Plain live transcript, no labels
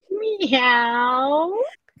Meow.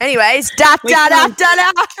 Anyways, da We da da can't- da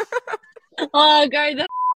da. Oh, go the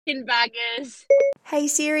f***ing baggers. Hey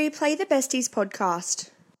Siri, play the Besties podcast.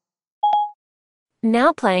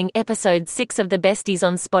 Now playing episode 6 of The Besties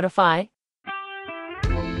on Spotify.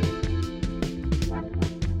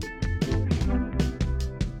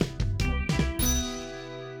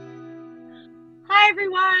 Hi,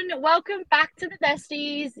 everyone. Welcome back to the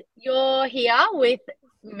Besties. You're here with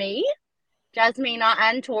me, Jasmina,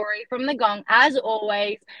 and Tori from The Gong, as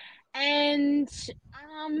always. And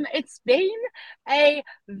it's been a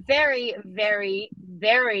very, very,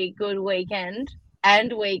 very good weekend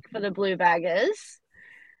and week for the Blue Baggers.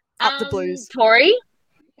 Up the Blues. Tori,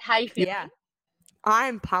 how you feeling? Yeah.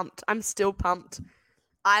 I'm pumped. I'm still pumped.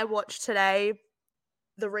 I watched today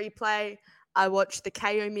the replay. I watched the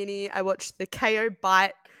KO mini. I watched the KO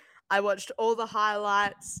bite. I watched all the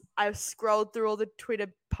highlights. I scrolled through all the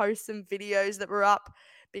Twitter posts and videos that were up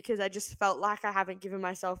because I just felt like I haven't given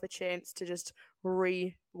myself a chance to just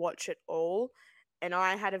re-watch it all. And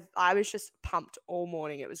I was just pumped all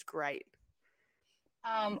morning. It was great.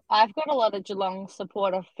 I've got a lot of Geelong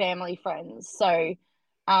supporter family friends, so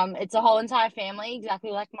it's a whole entire family,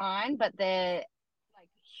 exactly like mine, but they're like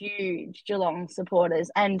huge Geelong supporters,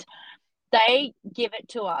 and they give it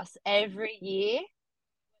to us every year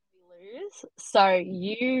when we lose. So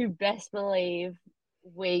you best believe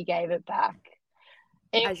we gave it back.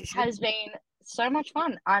 As you It should. has been so much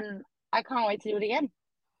fun. I can't wait to do it again.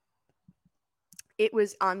 It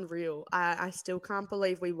was unreal. I still can't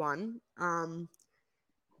believe we won.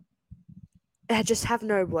 I just have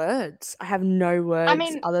no words. I have no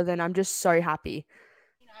words other than I'm just so happy.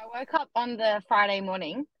 I woke up on the Friday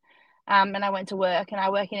morning, and I went to work, and I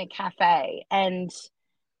work in a cafe, and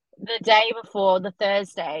the day before, the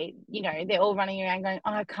Thursday, they're all running around going,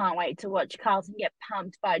 oh, I can't wait to watch Carlton get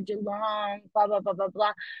pumped by Geelong, blah, blah, blah, blah,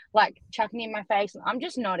 blah, like chucking in my face. I'm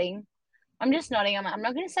just nodding. I'm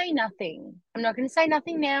not going to say nothing. I'm not going to say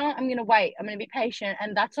nothing now. I'm going to wait. I'm going to be patient.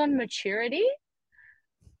 And that's on maturity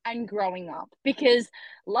and growing up, because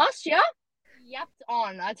last year, yapped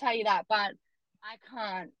on, I tell you that, but I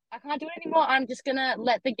can't do it anymore. I'm just going to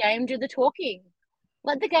let the game do the talking.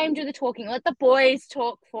 Let the game do the talking. Let the boys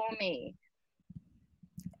talk for me.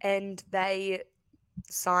 And they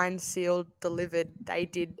signed, sealed, delivered. They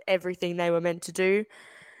did everything they were meant to do.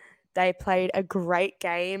 They played a great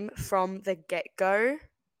game from the get-go.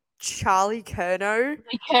 Charlie Curnow.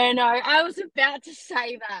 I was about to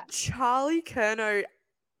say that. Charlie Curnow,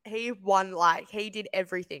 he won, he did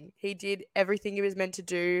everything. He did everything he was meant to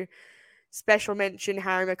do. Special mention,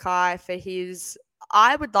 Harry Mackay, for his,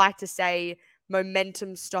 I would like to say,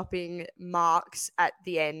 momentum-stopping marks at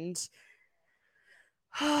the end.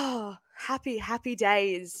 Oh, happy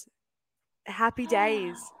days. Happy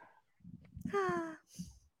days.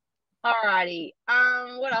 Alrighty.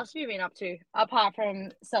 What else have you been up to apart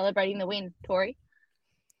from celebrating the win, Tori?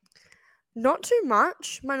 Not too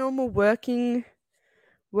much. My normal working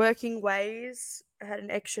ways. I had an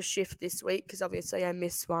extra shift this week because obviously I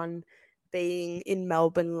missed one being in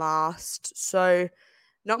Melbourne last. So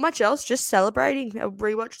not much else, just celebrating. I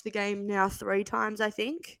rewatched the game now 3 times, I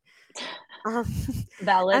think.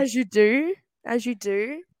 Valid. As you do.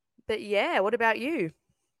 But yeah, what about you?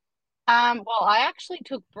 Well, I actually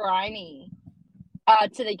took Bryony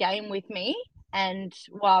to the game with me and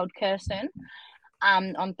Wild Kirsten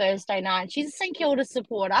on Thursday night. She's a St Kilda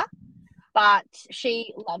supporter, but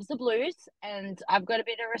she loves the Blues, and I've got a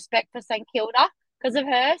bit of respect for St Kilda because of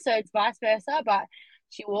her, so it's vice versa. But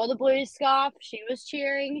she wore the Blues scarf, she was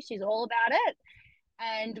cheering, she's all about it.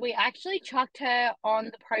 And we actually chucked her on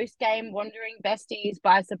the post-game Wandering Besties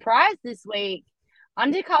by surprise this week.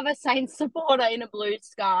 Undercover Saints supporter in a Blues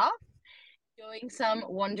scarf, doing some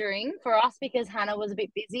wandering for us because Hannah was a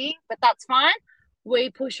bit busy, but that's fine. We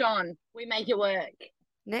push on. We make it work.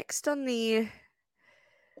 Next on the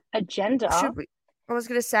agenda. I was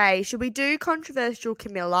going to say, should we do controversial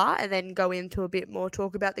Camilla and then go into a bit more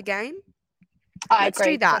talk about the game? Let's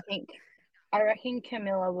agree. Do that. I reckon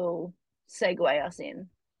Camilla will segue us in.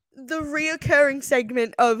 The reoccurring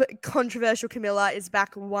segment of Controversial Camilla is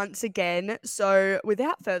back once again. So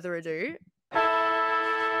without further ado,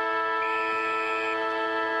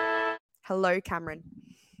 hello, Cameron.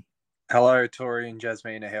 Hello, Tori and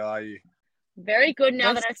Jasmina. How are you? Very good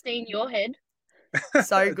now that I've seen your head.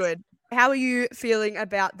 So good. How are you feeling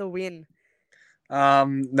about the win?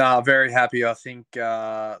 Very happy. I think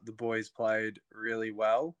the boys played really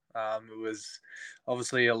well. It was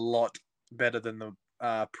obviously a lot better than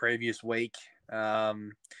the previous week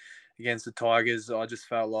against the Tigers. I just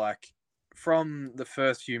felt like from the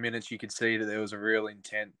first few minutes you could see that there was a real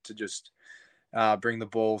intent to just bring the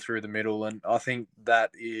ball through the middle, and I think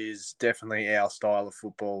that is definitely our style of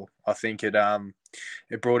football. I think it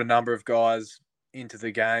brought a number of guys into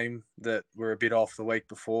the game that were a bit off the week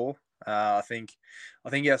before. I think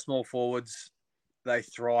our small forwards, they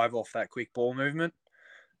thrive off that quick ball movement.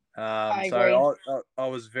 I agree. So I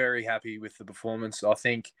was very happy with the performance. I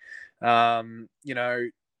think,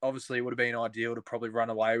 obviously it would have been ideal to probably run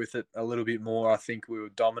away with it a little bit more. I think we were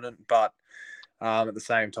dominant, but at the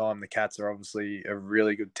same time, the Cats are obviously a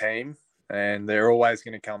really good team, and they're always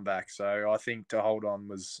going to come back. So I think to hold on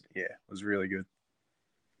was really good.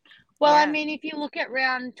 Well, I Yeah. mean, if you look at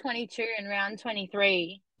round 22 and round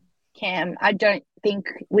 23, Cam, I don't think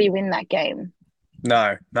we win that game.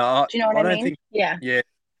 No. Do you know what I don't mean? think. Yeah. Yeah,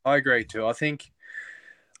 I agree too. I think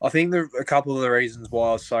a couple of the reasons why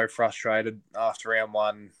I was so frustrated after round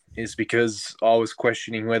one is because I was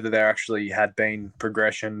questioning whether there actually had been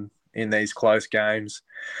progression in these close games.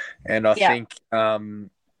 And I think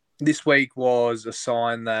this week was a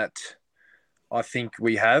sign that I think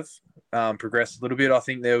we have progressed a little bit. I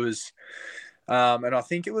think there was, and I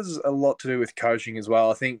think it was a lot to do with coaching as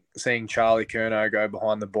well. I think seeing Charlie Curnow go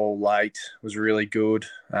behind the ball late was really good.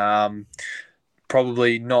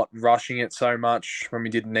 Probably not rushing it so much when we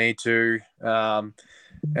didn't need to. And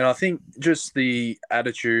I think just the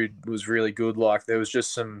attitude was really good. Like there was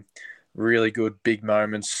just some really good big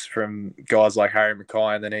moments from guys like Harry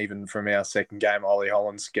Mackay, and then even from our second game, Ollie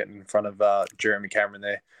Hollands getting in front of Jeremy Cameron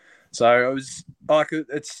there. So it was like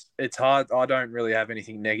it's hard. I don't really have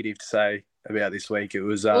anything negative to say about this week. It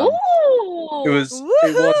was Ooh.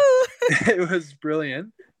 it was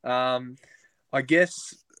brilliant. I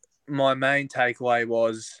guess my main takeaway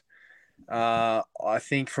was I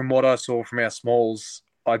think from what I saw from our smalls,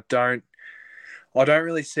 I don't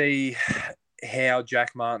really see how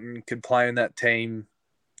Jack Martin could play in that team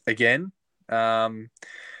again.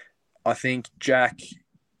 I think Jack,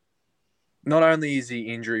 not only is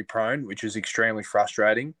he injury prone, which is extremely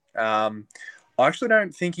frustrating, I actually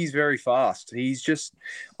don't think he's very fast.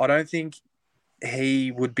 I don't think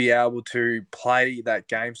he would be able to play that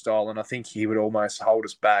game style, and I think he would almost hold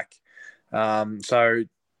us back. So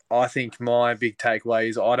I think my big takeaway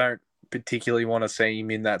is I don't particularly want to see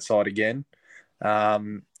him in that side again,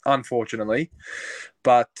 unfortunately.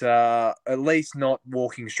 But at least not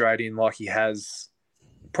walking straight in like he has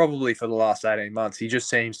probably for the last 18 months. He just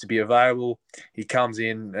seems to be available. He comes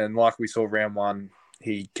in, and like we saw round one,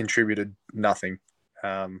 he contributed nothing.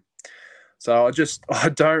 So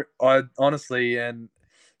I honestly, and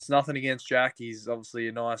it's nothing against Jack. He's obviously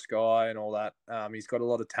a nice guy and all that. He's got a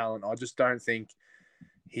lot of talent. I just don't think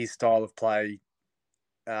his style of play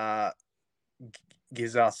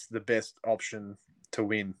gives us the best option to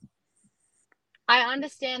win. I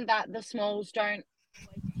understand that the Smalls don't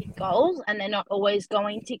always kick goals, and they're not always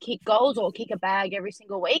going to kick goals or kick a bag every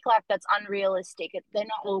single week. Like, that's unrealistic. They're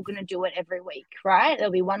not all going to do it every week, right?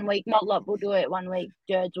 There'll be 1 week Motlop will do it, 1 week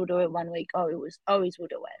Dirds will do it, 1 week always will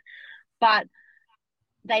do it. But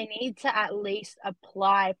they need to at least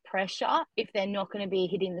apply pressure if they're not going to be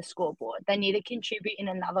hitting the scoreboard. They need to contribute in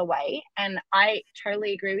another way. And I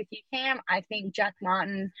totally agree with you, Cam. I think Jack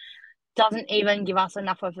Martin doesn't even give us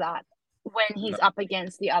enough of that when he's up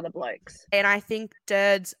against the other blokes. And I think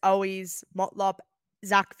Dirds, Owies, Motlop,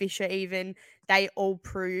 Zach Fisher even, they all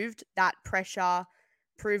proved that pressure,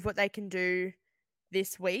 proved what they can do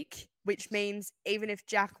this week, which means even if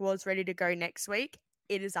Jack was ready to go next week,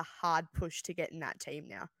 it is a hard push to get in that team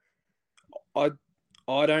now.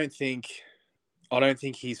 I don't think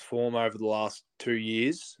his form over the last 2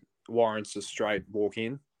 years warrants a straight walk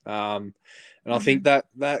in. And I think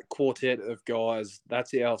that quartet of guys,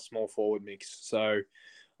 that's our small forward mix. So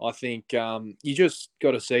I think you just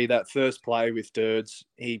got to see that first play with Dirds.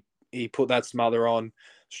 He put that smother on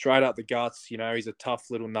straight up the guts. You know, he's a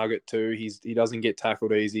tough little nugget too. He doesn't get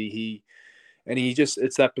tackled easy.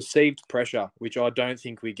 It's that perceived pressure, which I don't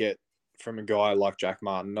think we get from a guy like Jack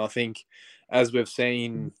Martin. I think, as we've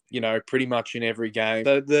seen, pretty much in every game,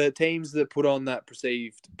 the teams that put on that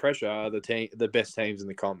perceived pressure are the best teams in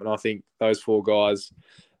the comp. And I think those four guys,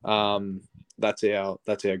 that's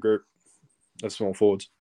our group of small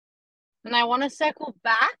forwards. And I want to circle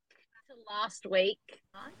back to last week.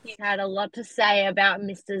 You had a lot to say about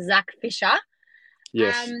Mr. Zach Fisher.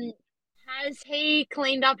 Yes. Has he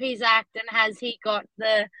cleaned up his act, and has he got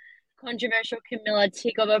the controversial Camilla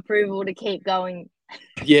tick of approval to keep going?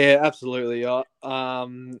 Yeah, absolutely. I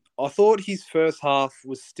thought his first half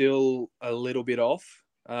was still a little bit off,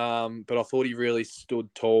 but I thought he really stood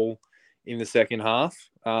tall in the second half.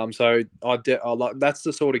 So I like that's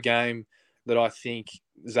the sort of game that I think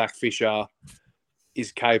Zach Fisher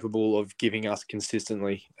is capable of giving us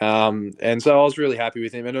consistently. And so I was really happy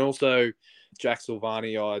with him. And also, Jack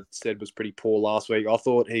Silvani, I said, was pretty poor last week. I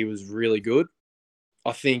thought he was really good.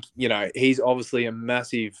 I think, he's obviously a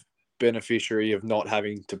massive beneficiary of not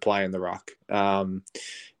having to play in the ruck.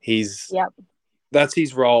 That's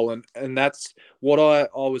his role. And that's what I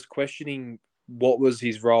was questioning. What was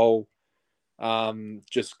his role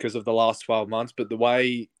just because of the last 12 months? But the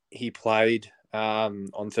way he played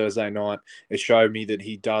on Thursday night, it showed me that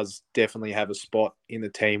he does definitely have a spot in the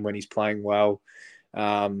team when he's playing well.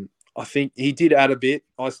 I think he did add a bit.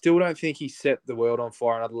 I still don't think he set the world on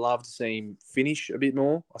fire, and I'd love to see him finish a bit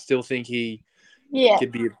more. I still think he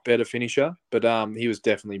could be a better finisher, but he was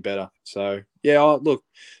definitely better. So, look,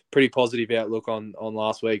 pretty positive outlook on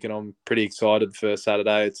last week, and I'm pretty excited for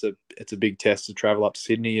Saturday. It's a big test to travel up to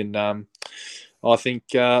Sydney, and I think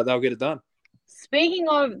they'll get it done. Speaking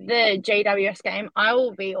of the GWS game, I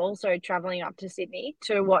will be also travelling up to Sydney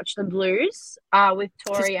to watch the Blues with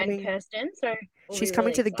Tori and Kirsten. So she's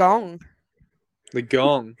coming to the Gong. The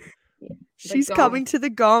Gong. She's coming to the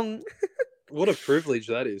Gong. What a privilege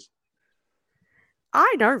that is.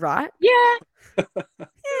 I know, right? Yeah.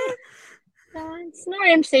 It's no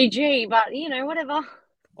MCG, but whatever.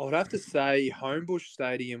 I would have to say Homebush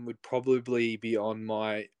Stadium would probably be on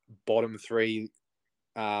my bottom 3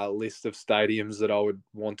 list of stadiums that I would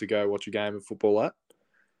want to go watch a game of football at.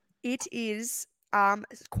 It is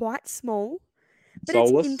quite small, but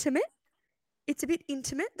Soulless. It's intimate. It's a bit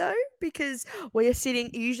intimate though, because we're sitting,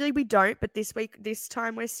 usually we don't, but this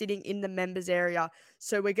time we're sitting in the members area.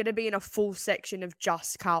 So we're going to be in a full section of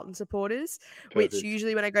just Carlton supporters, Perfect. Which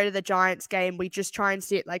usually when I go to the Giants game, we just try and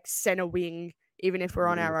sit like center wing, even if we're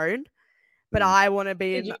on our own. But I want to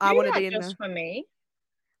be in, for me.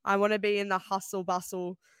 I want to be in the hustle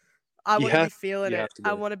bustle. I want to be feeling it.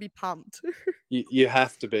 I want to be pumped. You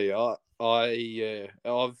have to be.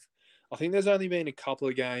 I think there's only been a couple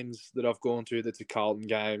of games that I've gone to that's a Carlton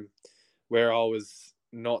game where I was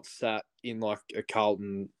not sat in like a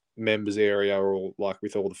Carlton members area or like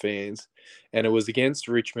with all the fans. And it was against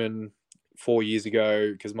Richmond 4 years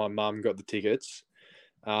ago because my mum got the tickets.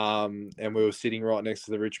 And we were sitting right next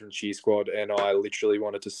to the Richmond cheer squad, and I literally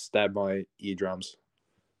wanted to stab my eardrums.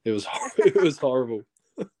 It was horrible.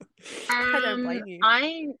 I don't blame you.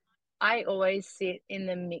 I always sit in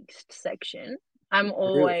the mixed section. I'm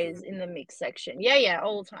always in the mixed section. Yeah,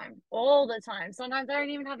 all the time. Sometimes I don't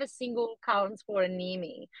even have a single Carlton supporter near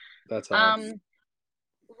me. That's hard.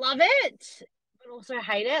 Love it, but also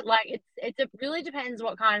hate it. Like it really depends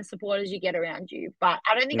what kind of supporters you get around you. But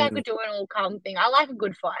I don't think I could do an all Carlton thing. I like a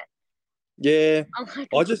good fight. Yeah, I like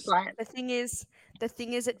a good fight. The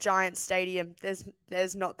thing is at Giant Stadium,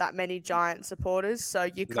 there's not that many Giant supporters, so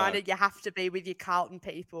you have to be with your Carlton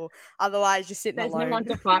people. Otherwise, you're sitting alone. There's no one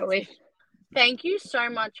to fight with. Thank you so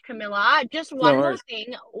much, Camilla. Just one more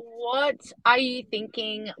thing. What are you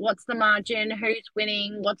thinking? What's the margin? Who's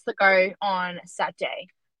winning? What's the go on Saturday?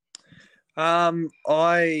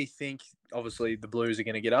 I think obviously the Blues are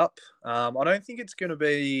going to get up. I don't think it's going to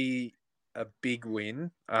be a big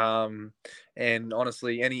win. And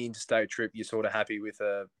honestly, any interstate trip, you're sort of happy with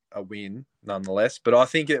a win nonetheless. But I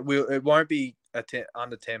think it won't be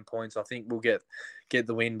under 10 points. I think we'll get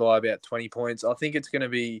the win by about 20 points. I think it's going to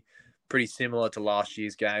be pretty similar to last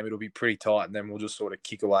year's game. It'll be pretty tight, and then we'll just sort of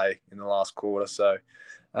kick away in the last quarter. So,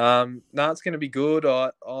 it's going to be good.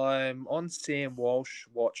 I'm on Sam Walsh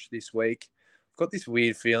watch this week. I've got this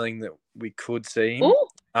weird feeling that we could see him.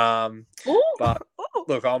 But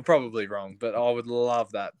look, I'm probably wrong, but I would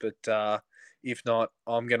love that. But if not,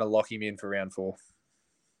 I'm going to lock him in for round 4.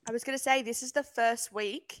 I was going to say, this is the first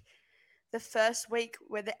week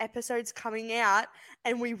where the episode's coming out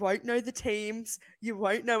and we won't know the teams. You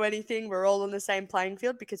won't know anything. We're all on the same playing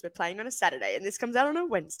field because we're playing on a Saturday and this comes out on a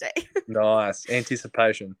Wednesday. Nice.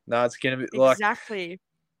 Anticipation. No, it's going to be exactly.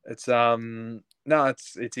 It's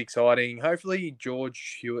it's exciting. Hopefully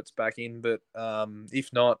George Hewitt's back in, but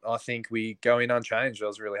if not, I think we go in unchanged. I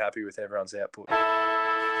was really happy with everyone's output. Meow.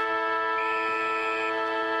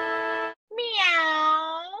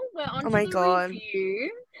 We're on to the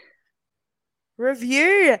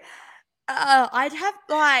review. I'd have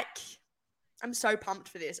I'm so pumped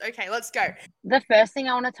for this. Okay, let's go. The first thing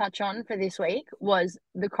I want to touch on for this week was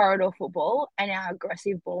the corridor football and our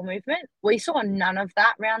aggressive ball movement. We saw none of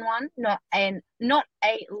that round 1, not a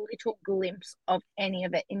little glimpse of any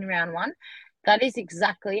of it in round 1. That is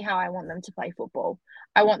exactly how I want them to play football.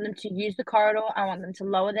 I want them to use the corridor. I want them to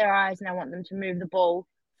lower their eyes, and I want them to move the ball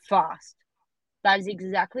fast. That is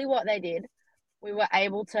exactly what they did. We were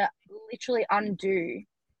able to literally undo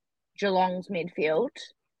Geelong's midfield,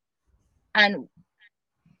 and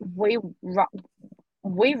we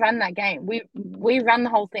we run that game. We run the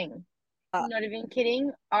whole thing. Uh, Not even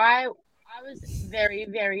kidding. I was very,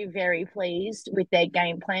 very, very pleased with their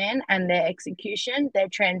game plan and their execution, their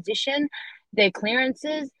transition, their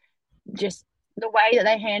clearances, just the way that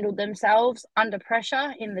they handled themselves under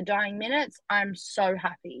pressure in the dying minutes. I'm so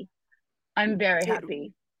happy. I'm very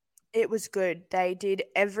happy. It was good. They did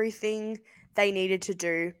everything they needed to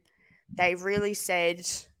do. They really said,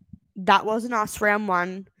 that wasn't us round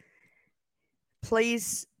one.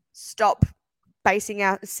 Please stop basing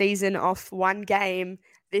our season off one game.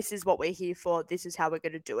 This is what we're here for. This is how we're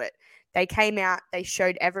going to do it. They came out. They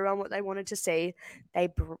showed everyone what they wanted to see. They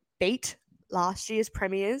beat last year's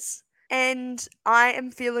premiers. And I am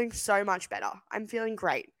feeling so much better. I'm feeling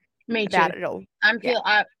great Me too. about it all.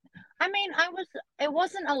 It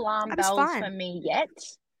wasn't alarm I was bells fine. for me yet.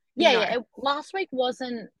 No. Last week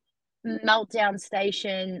wasn't meltdown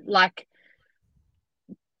station, like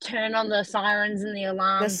turn on the sirens and the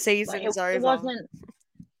alarms. The season's over. It wasn't.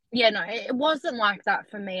 Yeah, no, it wasn't like that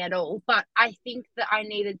for me at all. But I think that I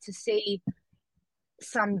needed to see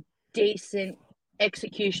some decent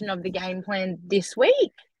execution of the game plan this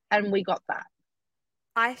week, and we got that.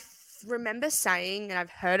 I remember saying, and I've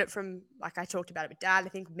heard it from, like, I talked about it with Dad, I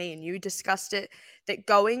think me and you discussed it, that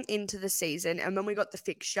going into the season and when we got the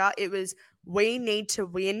fixture, it was, we need to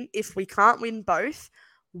win. If we can't win both,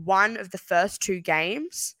 one of the first two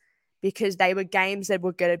games, because they were games that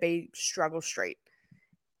were going to be struggle street.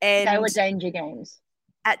 And they were danger games.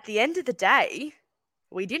 At the end of the day,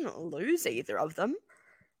 we didn't lose either of them.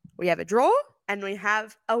 We have a draw and we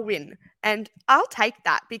have a win. And I'll take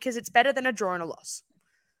that because it's better than a draw and a loss.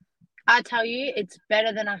 I tell you, it's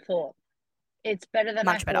better than I thought. It's better than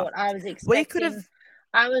Much I thought. Better. I was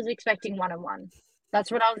expecting 1-1.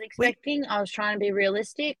 That's what I was expecting. I was trying to be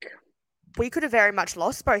realistic. We could have very much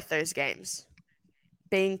lost both those games,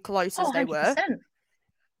 being close as they 100%. were.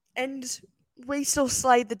 And we still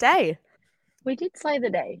slayed the day. We did slay the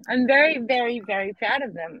day. I'm very, very, very proud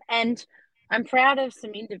of them. And I'm proud of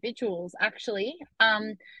some individuals, actually.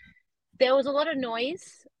 There was a lot of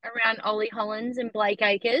noise around Ollie Hollins and Blake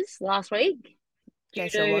Acres last week due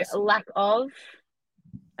to lack of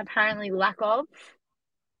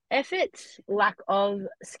effort, lack of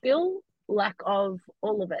skill, lack of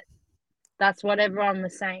all of it. That's what everyone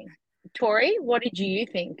was saying. Tori, what did you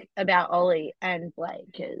think about Ollie and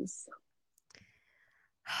Blake?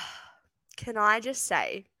 Can I just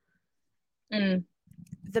say, the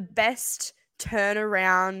best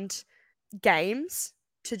turnaround games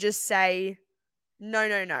to just say, no,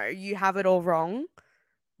 you have it all wrong.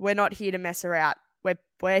 We're not here to mess around.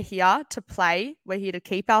 We're here to play. We're here to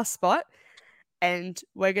keep our spot. And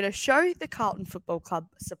we're going to show the Carlton Football Club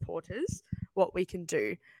supporters what we can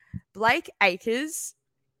do. Blake Acres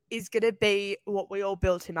is going to be what we all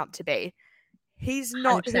built him up to be. He's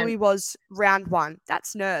not 100%. Who he was round one.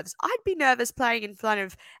 That's nerves. I'd be nervous playing in front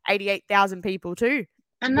of 88,000 people too.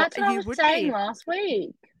 And that's what I was saying last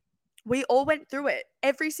week. We all went through it.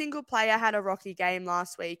 Every single player had a rocky game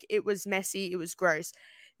last week. It was messy. It was gross.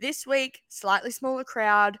 This week, slightly smaller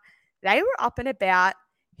crowd. They were up and about.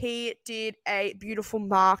 He did a beautiful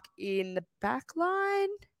mark in the back line.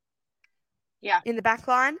 Yeah. In the back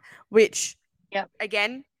line, which,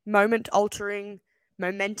 again, moment-altering,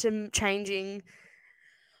 momentum-changing.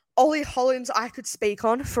 Ollie Hollins, I could speak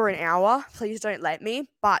on for an hour. Please don't let me.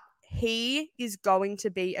 But he is going to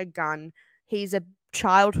be a gun. He's a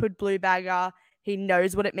childhood blue bagger. He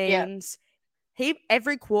knows what it means.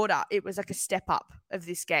 Every quarter, it was like a step up of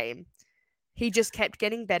this game. He just kept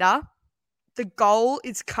getting better. The goal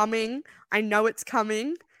is coming. I know it's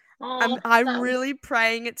coming. I'm really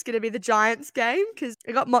praying it's going to be the Giants game because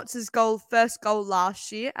I got Motz's first goal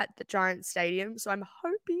last year at the Giants Stadium. So I'm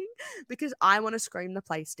hoping, because I want to scream the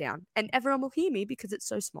place down and everyone will hear me because it's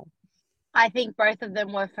so small. I think both of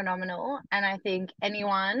them were phenomenal. And I think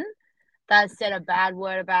anyone that said a bad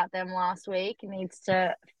word about them last week needs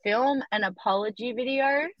to film an apology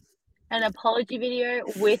video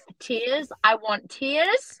with tears. I want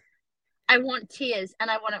tears. And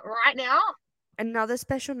I want it right now. Another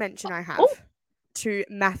special mention I have to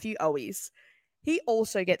Matthew Owies. He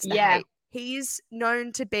also gets the hate. He's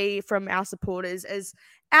known to be, from our supporters, as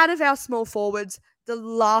out of our small forwards, the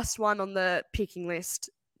last one on the picking list.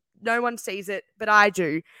 No one sees it, but I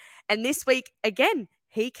do. And this week, again,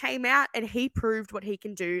 he came out and he proved what he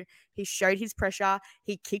can do. He showed his pressure.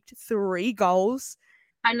 He kicked 3 goals.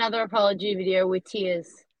 Another apology video with tears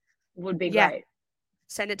would be great.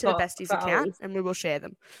 Send it to the besties account and we will share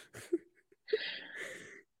them.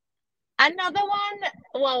 Another one,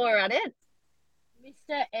 while we're at it,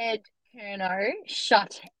 Mr. Ed Curnow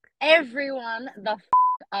shut everyone the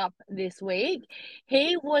up this week.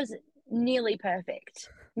 He was nearly perfect.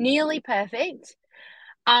 Nearly perfect.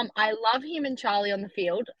 I love him and Charlie on the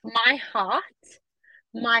field.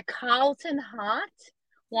 My Carlton heart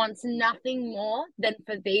wants nothing more than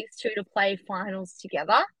for these two to play finals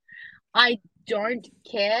together. I don't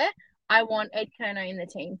care. I want Ed Kerno in the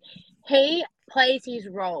team. He plays his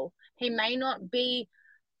role. He may not be,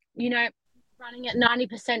 running at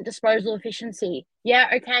 90% disposal efficiency. Yeah,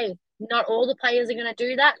 okay. Not all the players are going to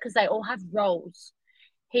do that because they all have roles.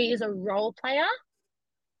 He is a role player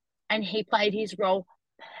and he played his role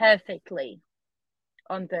perfectly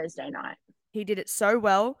on Thursday night. He did it so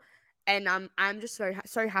well, and I'm just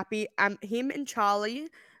so happy. Him and Charlie,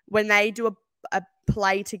 when they do a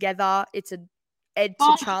play together, it's a Ed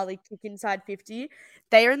to Charlie kick inside 50.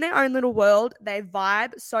 They are in their own little world. They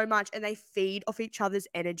vibe so much, and they feed off each other's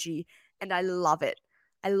energy, and I love it.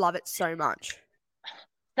 I love it so much.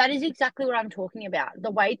 That is exactly what I'm talking about.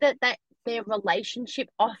 The way that their relationship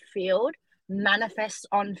off field manifests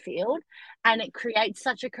on field, and it creates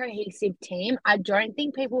such a cohesive team. I don't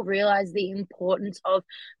think people realize the importance of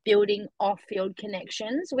building off field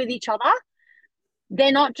connections with each other.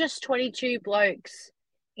 They're not just 22 blokes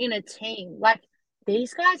in a team. Like,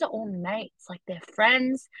 these guys are all mates. Like, they're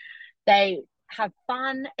friends. They have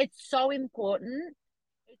fun. It's so important.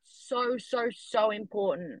 It's so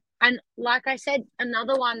important. And like I said,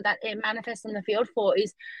 another one that it manifests on the field for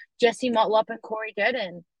is Jesse Motlop and Corey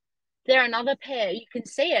Durden. They're another pair. You can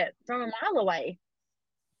see it from a mile away.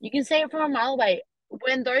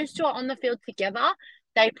 When those two are on the field together,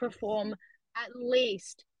 they perform at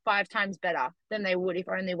least 5 times better than they would if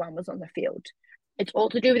only one was on the field. It's all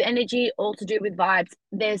to do with energy, all to do with vibes.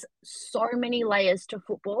 There's so many layers to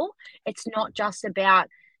football. It's not just about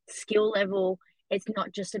skill level. It's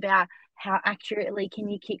not just about how accurately can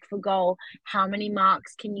you kick for goal, how many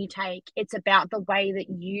marks can you take. It's about the way that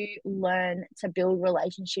you learn to build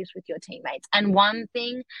relationships with your teammates. And one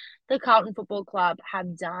thing the Carlton Football Club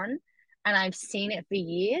have done, and I've seen it for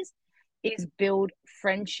years, is build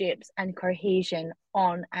friendships and cohesion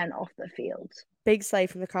on and off the field. Big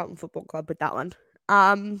slave from the Carlton Football Club with that one.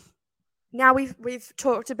 Now we've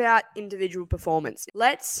talked about individual performance.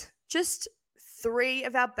 Let's just 3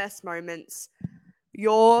 of our best moments.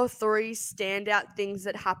 Your 3 standout things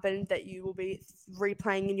that happened that you will be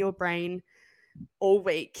replaying in your brain all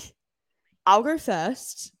week. I'll go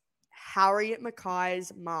first. Harriet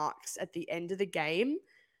Mackay's marks at the end of the game.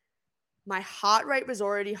 My heart rate was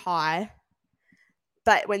already high,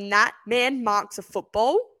 but when that man marks a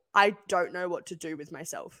football, I don't know what to do with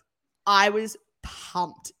myself. I was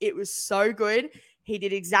pumped. It was so good. He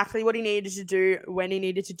did exactly what he needed to do when he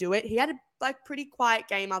needed to do it. He had a pretty quiet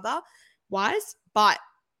game otherwise, but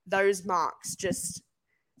those marks just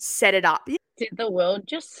set it up. Did the world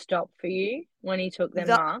just stop for you when he took them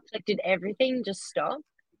marks? Like, did everything just stop?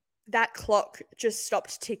 That clock just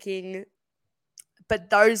stopped ticking. But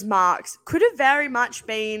those marks could have very much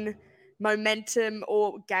been momentum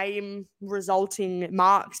or game resulting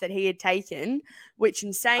marks that he had taken, which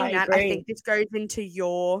in saying I think this goes into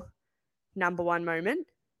your number 1 moment.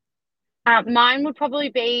 Mine would probably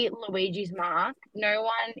be Luigi's mark. No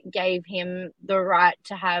one gave him the right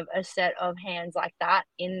to have a set of hands like that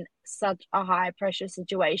in such a high pressure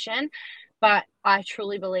situation. But I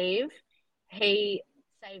truly believe he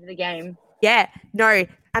saved the game. Yeah, no,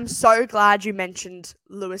 I'm so glad you mentioned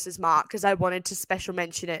Lewis's mark because I wanted to special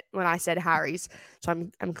mention it when I said Harry's. So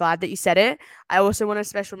I'm glad that you said it. I also want a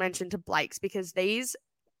special mention to Blake's because these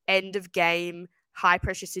end of game high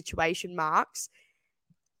pressure situation marks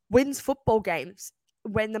wins football games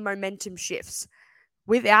when the momentum shifts.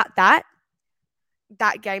 Without that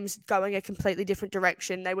game's going a completely different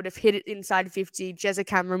direction. They would have hit it inside 50. Jezza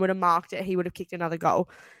Cameron would have marked it. He would have kicked another goal.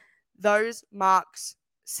 Those marks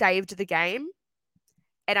saved the game.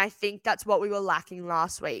 And I think that's what we were lacking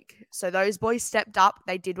last week. So those boys stepped up.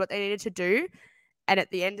 They did what they needed to do. And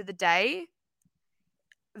at the end of the day,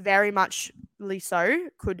 very muchly so,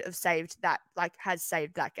 could have saved that, has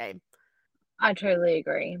saved that game. I totally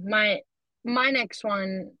agree. My next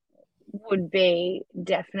one would be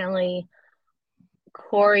definitely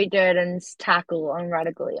Corey Durden's tackle on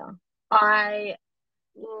Radaglia. I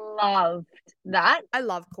loved that. I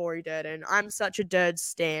love Corey Durden. I'm such a Durd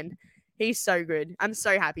stan. He's so good. I'm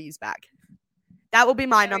so happy he's back. That will be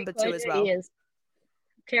my number 2 as well.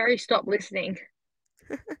 Terry, stop listening.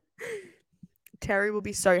 Terry will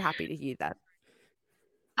be so happy to hear that.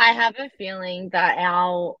 I have a feeling that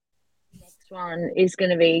our next one is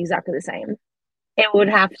going to be exactly the same. It would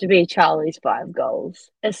have to be Charlie's 5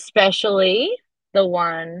 goals, especially the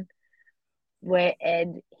one where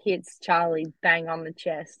Ed hits Charlie bang on the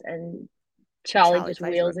chest and Charlie just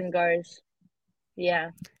wheels and goes.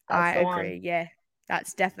 Yeah, I that's the agree. one. Yeah,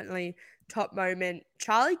 that's definitely top moment.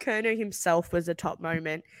 Charlie Kerno himself was a top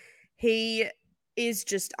moment. He is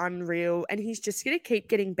just unreal, and he's just going to keep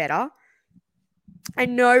getting better. I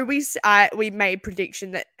know we made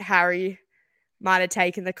prediction that Harry might have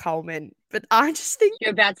taken the Coleman, but I just think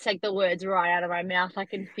You're about to take the words right out of my mouth. I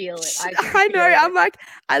can feel it. I can I know. feel it. I'm like,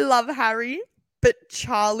 I love Harry, but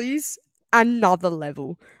Charlie's another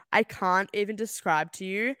level. I can't even describe to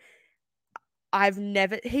you. I've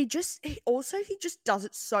never. He just does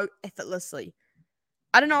it so effortlessly.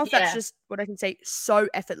 I don't know if that's Yeah. just what I can say. So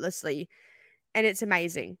effortlessly, and it's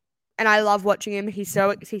amazing. And I love watching him. He's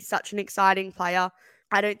such an exciting player.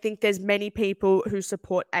 I don't think there's many people who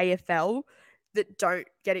support AFL that don't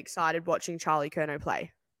get excited watching Charlie Kerno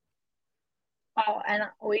play. Oh, and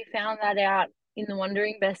we found that out in the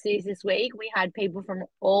Wondering Besties this week. We had people from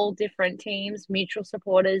all different teams, mutual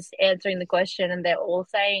supporters, answering the question, and they're all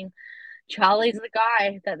saying Charlie's the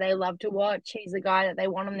guy that they love to watch. He's the guy that they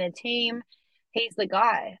want on their team. He's the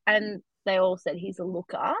guy. And they all said he's a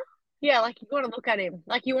looker. Yeah, like you want to look at him.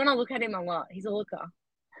 Like you want to look at him a lot. He's a looker.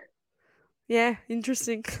 Yeah,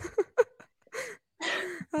 interesting.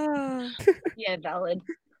 Ah. Yeah, valid.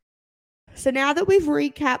 So now that we've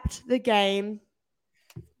recapped the game,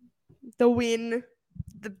 the win,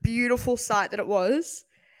 the beautiful sight that it was,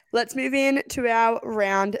 let's move in to our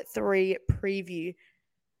round 3 preview.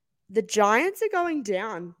 The Giants are going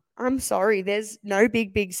down. I'm sorry, there's no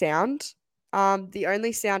big sound. The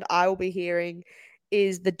only sound I will be hearing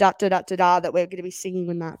is the da da da da da that we're going to be singing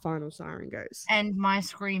when that final siren goes. And my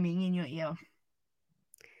screaming in your ear.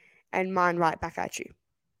 And mine right back at you.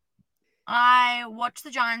 I watched the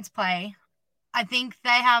Giants play. I think they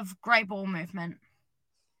have great ball movement.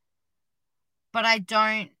 But I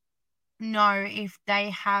don't know if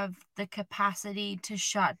they have the capacity to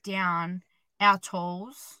shut down our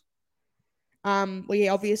tools. We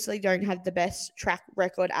obviously don't have the best track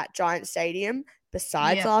record at Giant Stadium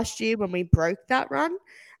besides last year when we broke that run.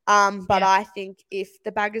 But I think if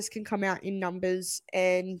the Baggers can come out in numbers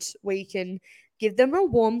and we can give them a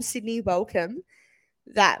warm Sydney welcome,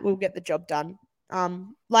 that will get the job done.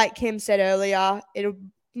 Like Kim said earlier, it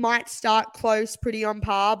might start close, pretty on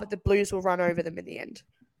par, but the Blues will run over them in the end.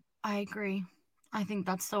 I agree. I think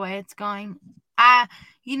that's the way it's going. I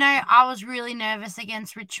was really nervous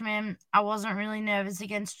against Richmond. I wasn't really nervous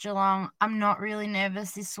against Geelong. I'm not really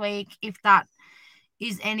nervous this week. If that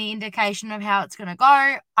is any indication of how it's going to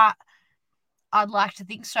go, I'd like to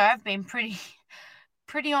think so. I've been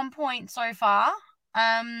pretty on point so far.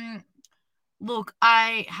 Look,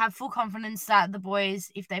 I have full confidence that the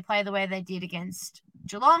boys, if they play the way they did against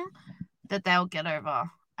Geelong, that they'll get over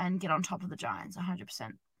and get on top of the Giants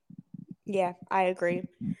 100%. Yeah, I agree.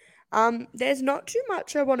 There's not too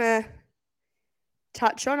much I want to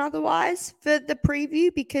touch on otherwise for the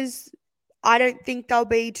preview because I don't think there'll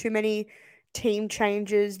be too many team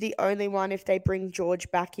changes. The only one if they bring George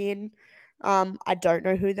back in. I don't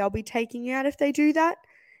know who they'll be taking out if they do that.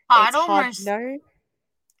 It's hard to know.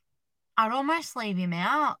 I'd almost leave him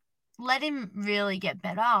out. Let him really get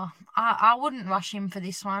better. I wouldn't rush him for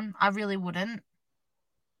this one. I really wouldn't.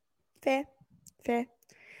 Fair.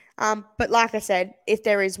 But like I said, if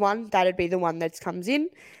there is one, that'd be the one that comes in.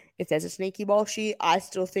 If there's a sneaky Walshy, I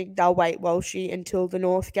still think they'll wait Walshy until the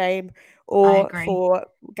North game or for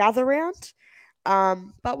gather round.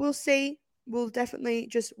 But we'll see. We'll definitely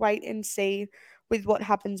just wait and see with what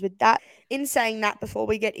happens with that. In saying that, before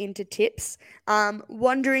we get into tips,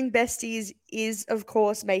 Wandering Besties is, of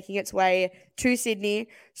course, making its way to Sydney.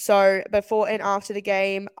 So before and after the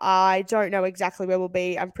game, I don't know exactly where we'll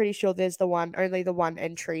be. I'm pretty sure there's only the one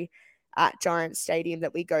entry at Giant Stadium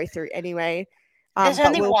that we go through anyway. There's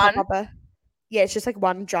only one? It's just like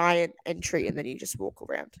one giant entry and then you just walk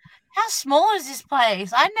around. How small is this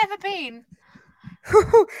place? I've never been.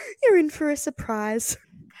 You're in for a surprise.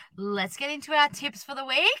 Let's get into our tips for the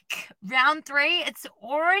week. Round 3. It's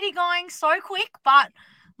already going so quick, but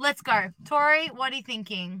let's go. Tori, what are you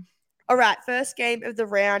thinking? All right, first game of the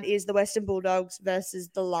round is the Western Bulldogs versus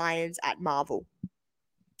the Lions at Marvel.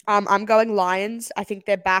 I'm going Lions. I think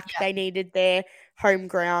they're back. Yep. They needed their home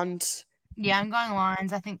ground. Yeah, I'm going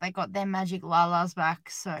Lions. I think they got their magic Lalas back,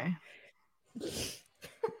 so.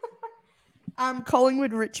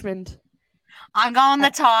 Collingwood, Richmond. I'm going the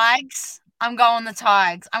Tigers. I'm going the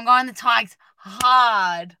Tigers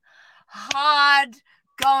hard.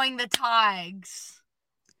 Going the Tigers.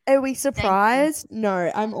 Are we surprised?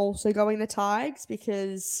 No, I'm also going the Tigers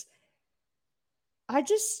because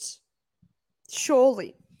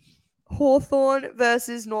surely Hawthorn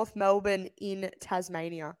versus North Melbourne in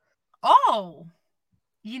Tasmania. Oh,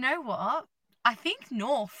 you know what? I think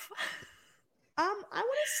North. I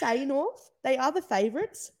want to say North. They are the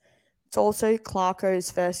favourites. It's also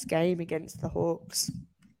Clarko's first game against the Hawks.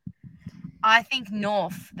 I think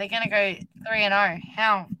North. They're going to go 3-0.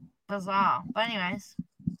 How bizarre. But anyways.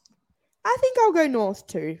 I think I'll go North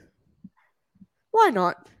too. Why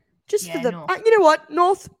not? Just Yeah, for the, North. you know what?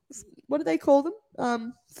 North. What do they call them?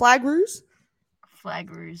 Flagroos,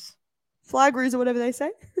 Flagroos. Flagroos, or whatever they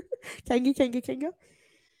say. Kanga.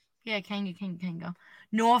 Yeah, Kanga.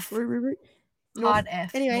 North. North. Hard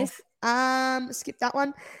F. Anyways, skip that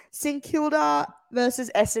one. St Kilda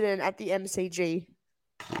versus Essendon at the MCG.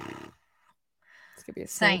 It's gonna be a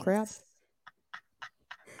small crowd.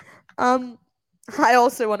 I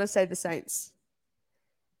also want to say the Saints.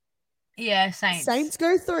 Yeah, Saints. Saints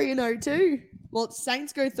go 3-0 too. Well,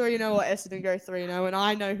 Saints go 3-0 or Essendon go 3-0, and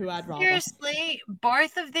I know who I'd rather. Seriously,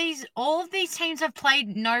 all of these teams have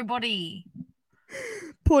played nobody.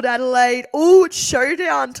 Port Adelaide. Oh, it's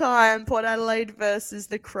showdown time. Port Adelaide versus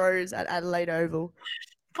the Crows at Adelaide Oval.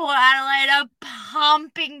 Port Adelaide are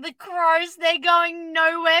pumping the Crows. They're going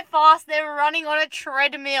nowhere fast. They're running on a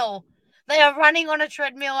treadmill. They are running on a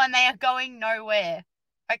treadmill and they are going nowhere.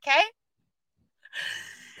 Okay?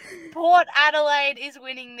 Port Adelaide is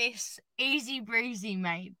winning this. Easy breezy,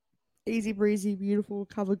 mate. Easy breezy, beautiful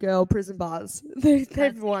cover girl, prison bars.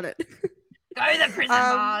 They've won it. Go the prison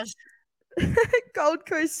bars. Gold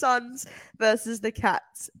Coast Suns versus the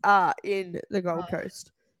Cats in the Gold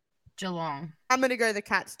Coast. Geelong. I'm going to go the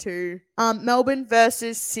Cats too. Melbourne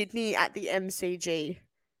versus Sydney at the MCG.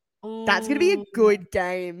 Ooh, that's going to be a good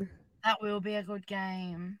game. That will be a good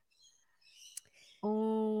game.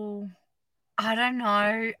 Oh, I don't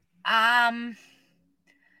know. I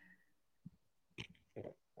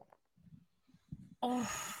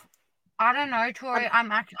don't know, Tori.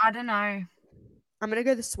 I don't know. I'm going to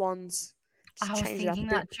go the Swans. I was thinking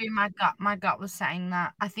that too. My gut was saying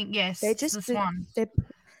that. I think yes. They're just the Swans.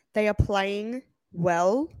 They are playing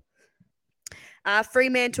well.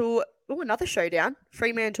 Fremantle. Oh, another showdown.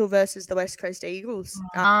 Fremantle versus the West Coast Eagles.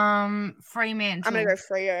 Fremantle. I'm gonna go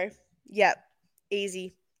Freo. Yep,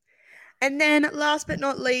 easy. And then last but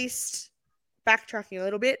not least, backtracking a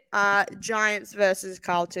little bit. Giants versus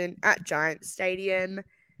Carlton at Giants Stadium.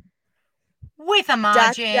 With a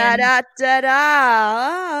margin.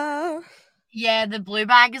 Yeah, the Blue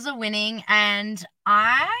Baggers are winning, and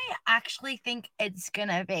I actually think it's going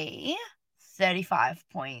to be 35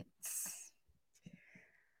 points.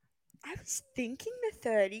 I was thinking the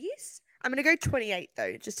 30s. I'm going to go 28,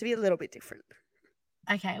 though, just to be a little bit different.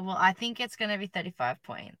 Okay, well, I think it's going to be 35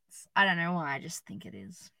 points. I don't know why, I just think it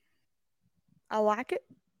is. I like it.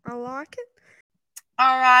 All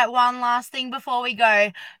right, one last thing before we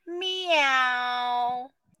go.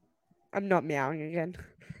 Meow. I'm not meowing again.